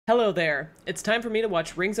Hello there. It's time for me to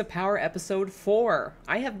watch Rings of Power episode 4.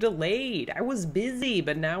 I have delayed. I was busy,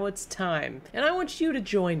 but now it's time. And I want you to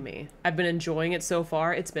join me. I've been enjoying it so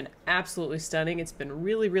far. It's been absolutely stunning. It's been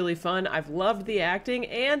really, really fun. I've loved the acting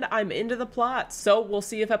and I'm into the plot. So we'll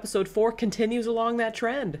see if episode 4 continues along that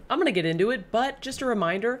trend. I'm gonna get into it, but just a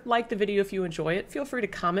reminder, like the video if you enjoy it. Feel free to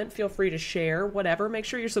comment, feel free to share, whatever. Make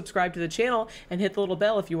sure you're subscribed to the channel and hit the little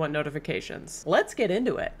bell if you want notifications. Let's get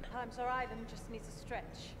into it. Times are right and just needs a stretch.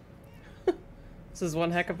 This is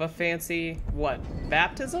one heck of a fancy, what,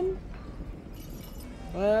 baptism?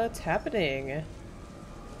 What's happening?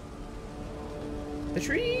 The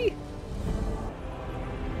tree!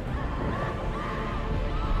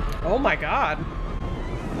 Oh my god.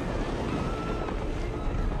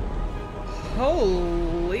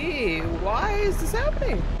 Holy, why is this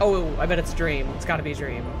happening? Oh, I bet it's a dream. It's gotta be a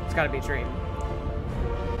dream. It's gotta be a dream.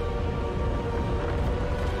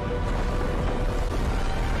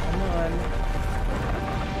 Come on.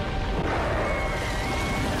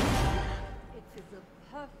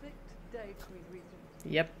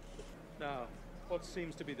 Yep. Now, what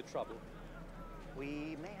seems to be the trouble?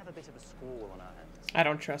 We may have a bit of a squall on our hands. I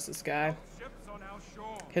don't trust this guy.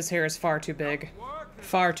 His hair is far too big.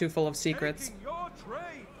 Far too full of secrets.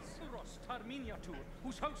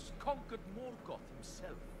 Whose house conquered Morgoth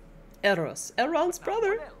himself. Eros, Elrond's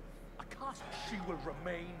brother. She will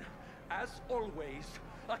remain, as always,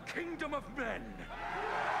 a kingdom of men.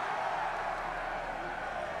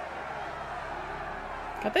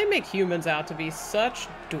 God, they make humans out to be such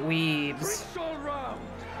dweebs.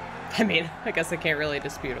 I mean, I guess I can't really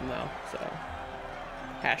dispute them though, so.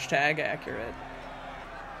 Hashtag accurate.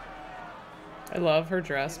 I love her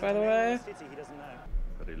dress, by the way.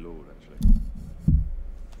 Very low, actually.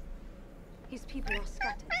 His people are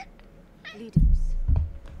scattered. Leaders.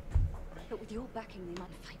 But with your backing, they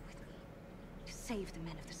might fight with me. To save the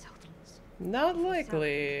men of the Southlands. Not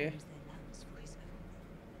likely.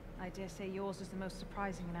 I dare say yours is the most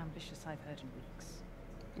surprising and ambitious I've heard in weeks.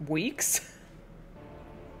 Weeks?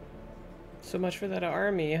 So much for that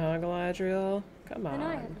army, huh, Galadriel? Come on. Then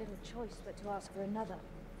I have little choice but to ask for another.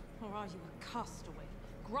 Or are you a castaway,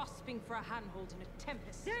 grasping for a handhold in a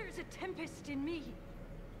tempest? There is a tempest in me.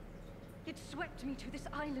 It swept me to this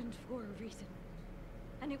island for a reason.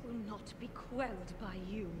 And it will not be quelled by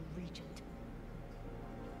you, Regent.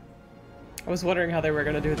 I was wondering how they were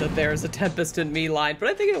going to do the "there's a tempest in me" line, but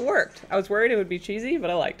I think it worked. I was worried it would be cheesy, but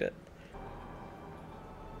I liked it.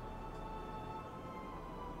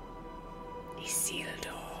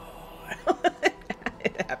 Isildur.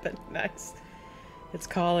 It happened. Nice. It's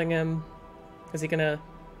calling him. Is he going to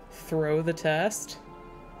throw the test?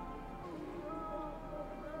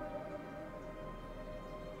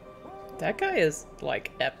 That guy is,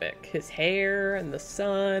 like, epic. His hair and the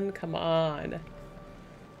sun. Come on.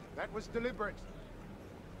 That was deliberate.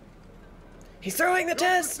 He's throwing the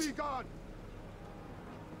test!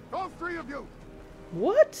 All three of you!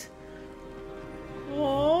 What?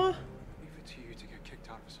 Aww. Leave it to you to get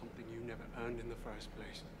kicked out for something you never earned in the first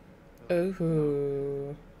place.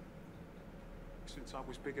 Oh. Since I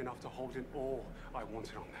was big enough to hold in all I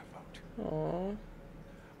wanted on that vote. Aww.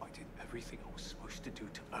 I did everything I was supposed to do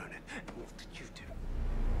to earn it. And what did you do?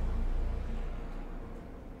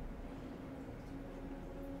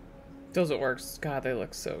 Those it works. God, they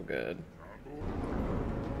look so good.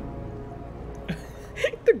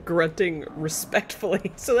 The grunting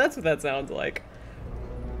respectfully. So that's what that sounds like.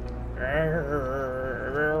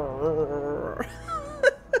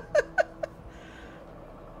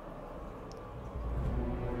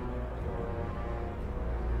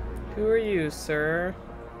 Who are you, sir?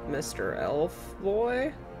 Mr. Elf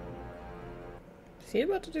Boy? Is he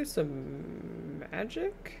about to do some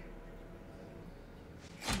magic?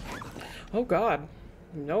 Oh god.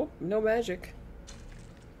 Nope, no magic.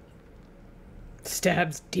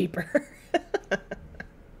 Stabs deeper. What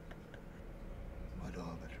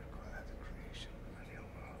all that require the creation of a new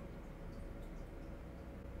world?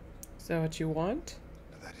 Is that what you want?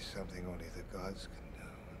 That is something only the gods can do,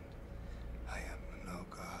 and I am no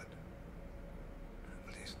god.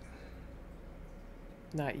 At least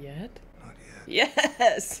Not yet? not yet.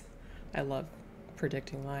 Yes! I love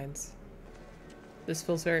predicting lines. This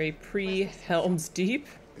feels very pre-Helm's Deep.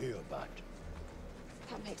 That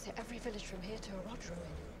makes it every village from here to a rod ruin.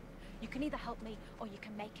 You can either help me, or you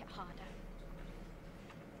can make it harder.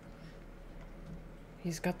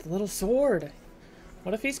 He's got the little sword.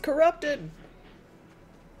 What if he's corrupted?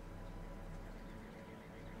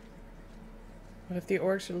 What if the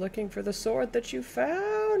orcs are looking for the sword that you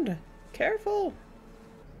found? Careful!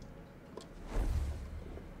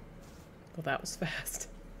 Well, that was fast.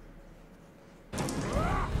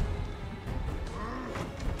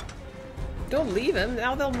 Don't leave him,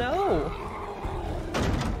 now they'll know.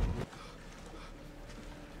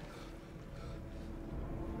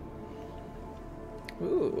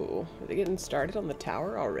 Ooh, are they getting started on the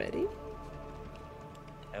tower already?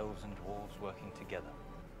 Elves and dwarves working together.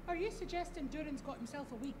 Are you suggesting Durin's got himself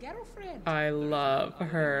a wee girlfriend? I love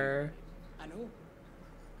her. I know.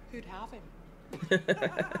 Who'd have him? It's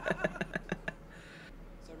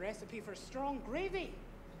a recipe for strong gravy.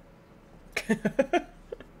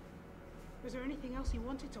 Was there anything else you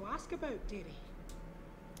wanted to ask about, dearie?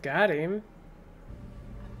 Got him.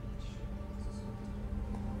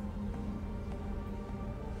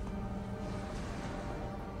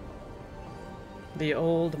 The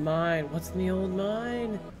old mine. What's in the old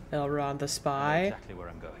mine? Elrond the spy. Exactly where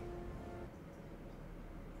I'm going.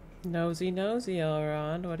 Nosy, nosy,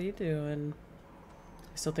 Elrond. What are you doing?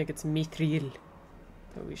 I still think it's Mithril,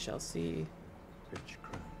 but we shall see. Rich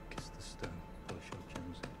crown, kiss the stone, polish your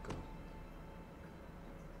gems and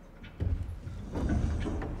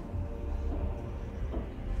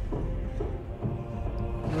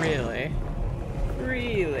go. Really?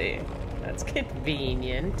 Really? That's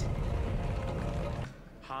convenient.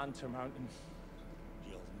 Hand to mountain.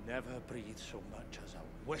 You'll never breathe so much as a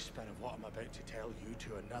whisper of what I'm about to tell you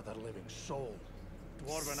to another living soul.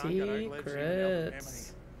 Dwarven anger outlives even elven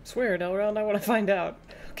memory. Swear it, Elrond, I want to find out.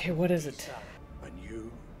 Okay, what is it? A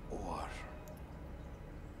new ore.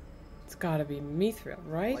 It's gotta be Mithril,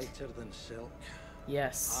 right? Lighter than silk.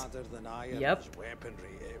 Yes. Harder than iron. Yep. As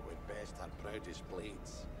weaponry, it would best our proudest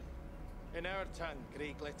blades. In our tongue,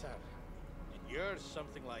 grey glitter. In yours,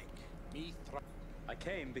 something like mithril. I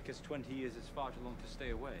came because 20 years is far too long to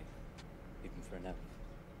stay away. Even for an elf.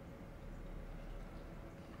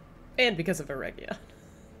 And because of Eregion.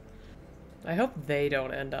 I hope they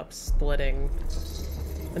don't end up splitting.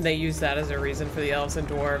 And they use that as a reason for the elves and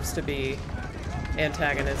dwarves to be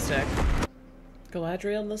antagonistic.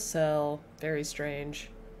 Galadriel in the cell. Very strange.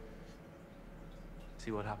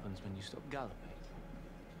 See what happens when you stop galloping.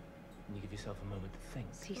 When you give yourself a moment to think.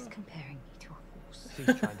 Cease comparing me to a horse. Cease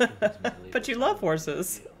trying to convince me to leave But you love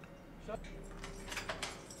horses.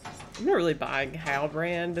 I'm not really buying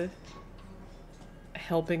Halbrand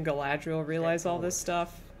helping Galadriel realize all this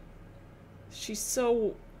stuff. She's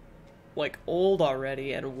so, like, old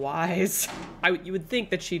already and wise. You would think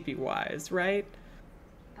that she'd be wise, right?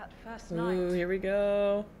 That first Ooh, night, here we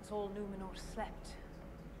go. as all Numenor slept,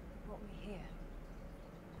 brought me here.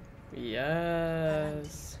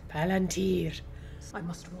 Yes. Palantir. I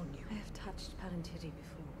must warn you. I have touched Palantiri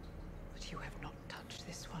before, But you have not touched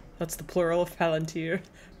this one. That's the plural of Palantir.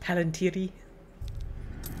 Palantiri.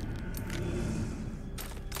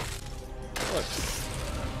 Looks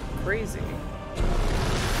crazy.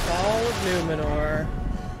 Fall of Numenor.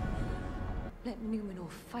 let Numenor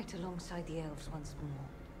fight alongside the elves once more.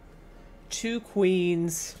 Two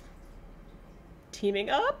queens teaming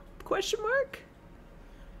up? Question mark?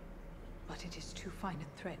 But it is too fine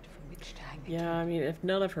a thread from which to hang it. Yeah, I mean, if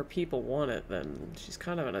none of her people want it, then she's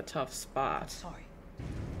kind of in a tough spot. Sorry.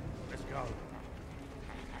 Let's go.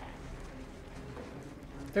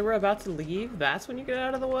 They were about to leave? That's when you get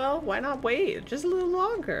out of the well? Why not wait? Just a little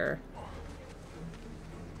longer.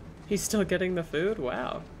 He's still getting the food?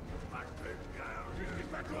 Wow.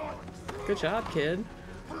 Good job, kid.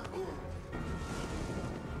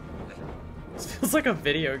 This feels like a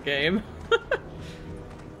video game.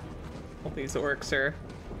 All these orcs are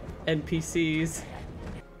NPCs.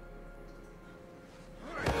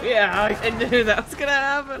 Yeah, I knew that was gonna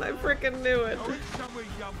happen. I freaking knew it. Somewhere,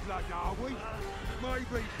 young blood, are we?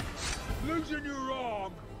 Maybe losing your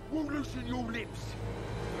arm will loosen your lips.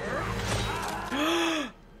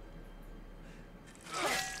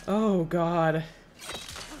 Oh god.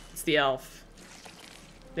 It's the elf.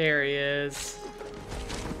 There he is.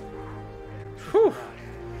 Whew.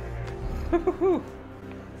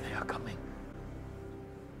 They are coming.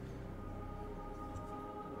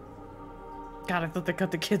 God, I thought they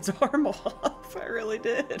cut the kid's arm off. I really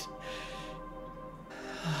did.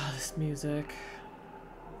 Oh, this music.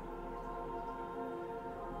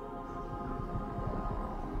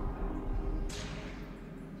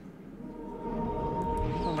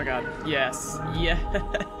 Oh my god. Yes. Yes.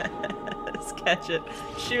 Catch it.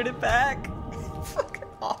 Shoot it back. Fucking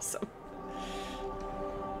awesome.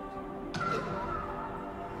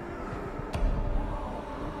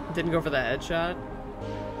 Didn't go for the headshot.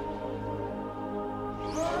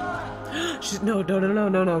 She's no,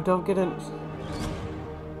 don't get in.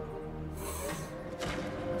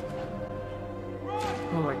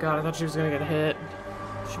 Oh my god, I thought she was gonna get hit.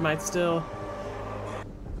 She might still.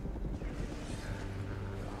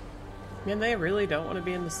 Man, they really don't want to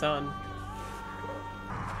be in the sun.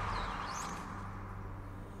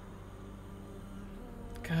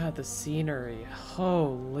 God, the scenery.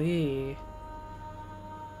 Holy.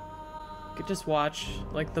 Could just watch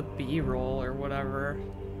like the B-roll or whatever.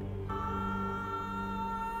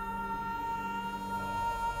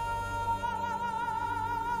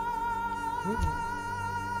 Ooh.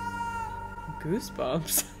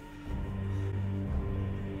 Goosebumps.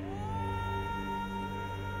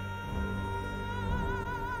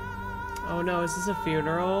 Oh no, is this a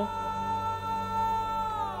funeral?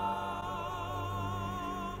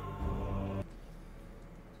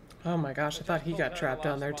 Oh my gosh, I thought he got trapped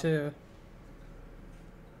down there too.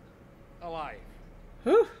 Alive.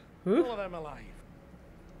 Whew, whew. All of them alive.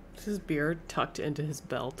 Is his beard tucked into his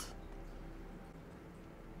belt?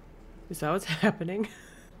 Is that what's happening?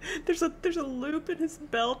 There's a loop in his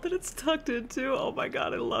belt that it's tucked into. Oh my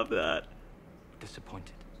god, I love that.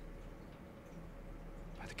 Disappointed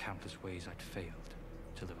by the countless ways I'd failed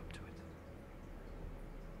to live up to it.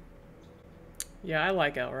 Yeah, I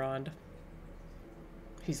like Elrond.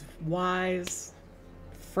 He's wise,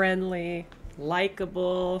 friendly,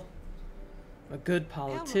 likable, a good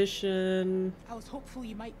politician, I was hopeful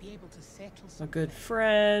you might be able to settle a something. good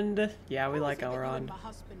friend. Yeah, we like How was it that you and Elrond. my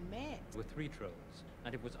husband met? With 3 trolls,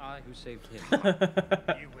 and it was I who saved him. You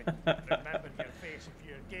wouldn't remember your face if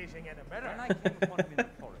you're gazing in a mirror. When I came upon him in the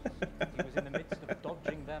forest, he was in the midst of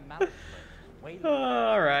dodging their mallet blades.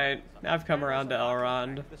 Alright, I've come around to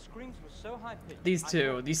Elrond. The screams were so high-pitched, These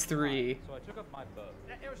two, these three, so I took up my bow.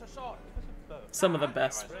 It was a sword. It was a bow. some of the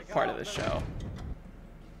best part of the show.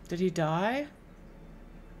 Did he die?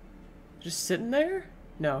 Just sitting there?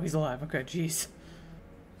 No, he's alive. Okay, jeez.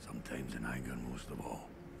 Sometimes in anger most of all.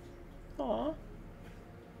 Aw.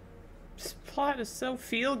 This plot is so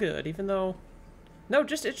feel good, even though... No,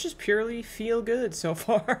 it's just purely feel good so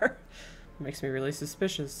far. Makes me really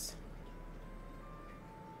suspicious.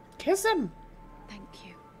 Kiss him! Thank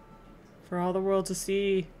you. For all the world to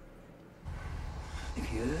see.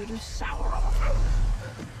 If you heard a sour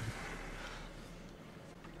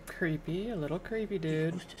Creepy, a little creepy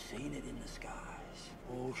dude. must have seen it in the skies.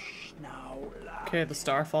 Oh, schnow, lad. Okay, the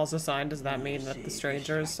star falls a sign. Does that mean that the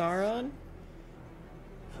stranger is Sauron?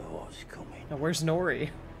 So what's coming? Now, where's Nori?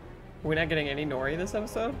 Are we not getting any Nori this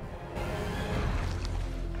episode?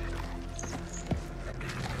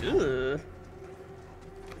 Ugh.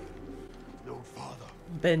 Lord Father.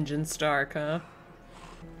 Benjen Stark, huh?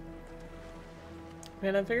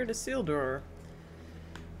 Man, I figured Isildur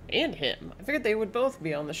and him. I figured they would both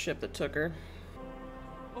be on the ship that took her.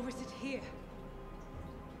 Or is it here?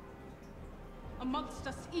 Amongst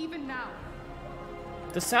us even now?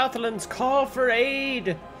 The Southlands call for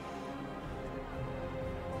aid!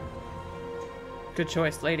 Good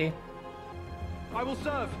choice, lady. I will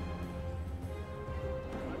serve.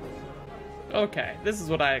 Okay, this is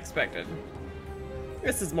what I expected.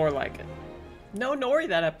 This is more like it. No Nori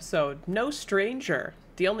that episode. No stranger.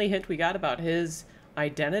 The only hint we got about his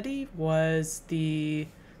identity was the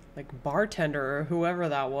bartender or whoever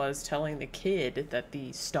that was telling the kid that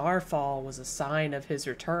the starfall was a sign of his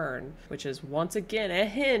return, which is once again a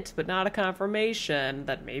hint but not a confirmation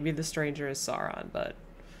that maybe the stranger is Sauron, but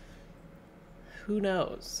who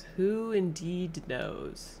knows? Who indeed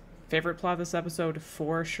knows? Favorite plot this episode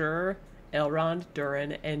for sure, Elrond,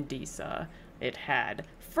 Durin, and Disa. It had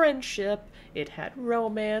friendship, it had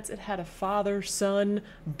romance, it had a father-son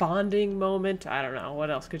bonding moment. I don't know, what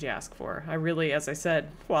else could you ask for? I really, as I said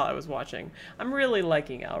while I was watching, I'm really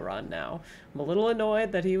liking Elrond now. I'm a little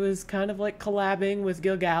annoyed that he was kind of like collabing with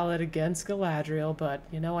Gil-galad against Galadriel, but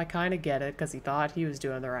you know, I kind of get it because he thought he was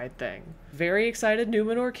doing the right thing. Very excited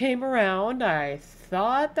Numenor came around. I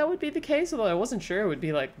thought that would be the case, although I wasn't sure it would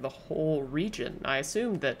be like the whole region. I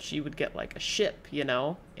assumed that she would get like a ship, you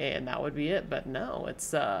know, and that would be it, but no,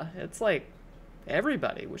 it's like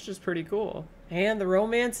everybody, which is pretty cool. And the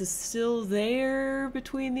romance is still there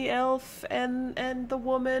between the elf and the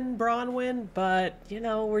woman, Bronwyn, but, you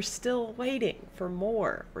know, we're still waiting for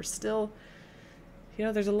more. We're still, you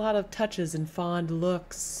know, there's a lot of touches and fond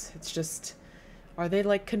looks. It's just, are they,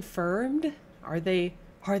 like, confirmed? Are they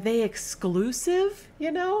exclusive?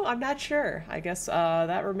 You know, I'm not sure. I guess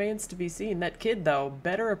that remains to be seen. That kid, though,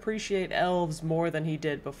 better appreciate elves more than he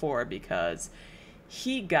did before, because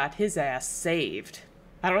he got his ass saved.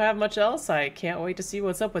 I don't have much else. I can't wait to see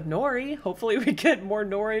what's up with Nori. Hopefully we get more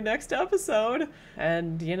Nori next episode.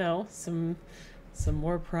 And, you know, some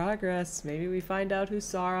more progress. Maybe we find out who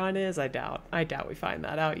Sauron is. I doubt we find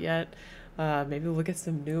that out yet. Maybe we'll get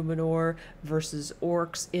some Numenor versus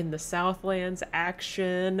orcs in the Southlands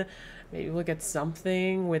action. Maybe we'll get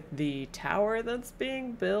something with the tower that's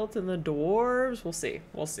being built and the dwarves. We'll see.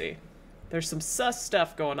 We'll see. There's some sus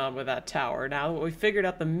stuff going on with that tower. Now that we figured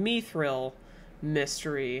out the Mithril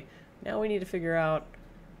mystery. Now we need to figure out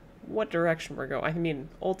what direction we're going. I mean,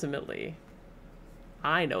 ultimately,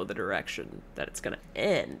 I know the direction that it's going to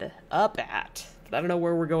end up at. But I don't know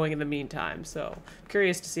where we're going in the meantime, so I'm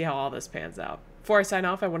curious to see how all this pans out. Before I sign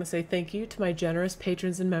off, I want to say thank you to my generous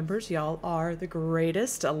patrons and members. Y'all are the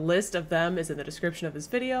greatest. A list of them is in the description of this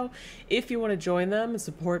video. If you want to join them and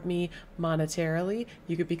support me monetarily,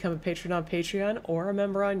 you could become a patron on Patreon or a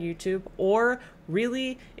member on YouTube. Or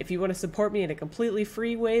really, if you want to support me in a completely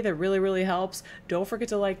free way that really helps, don't forget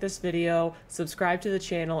to like this video, subscribe to the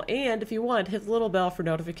channel, and if you want, hit the little bell for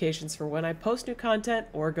notifications for when I post new content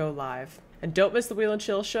or go live. And don't miss the Wheel and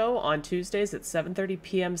Chill show on Tuesdays at 7:30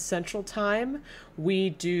 p.m. Central Time. We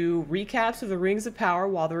do recaps of the Rings of Power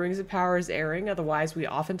while the Rings of Power is airing. Otherwise, we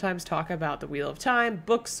oftentimes talk about the Wheel of Time,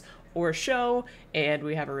 books, or show, and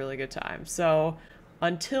we have a really good time. So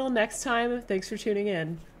until next time, thanks for tuning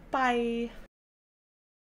in. Bye!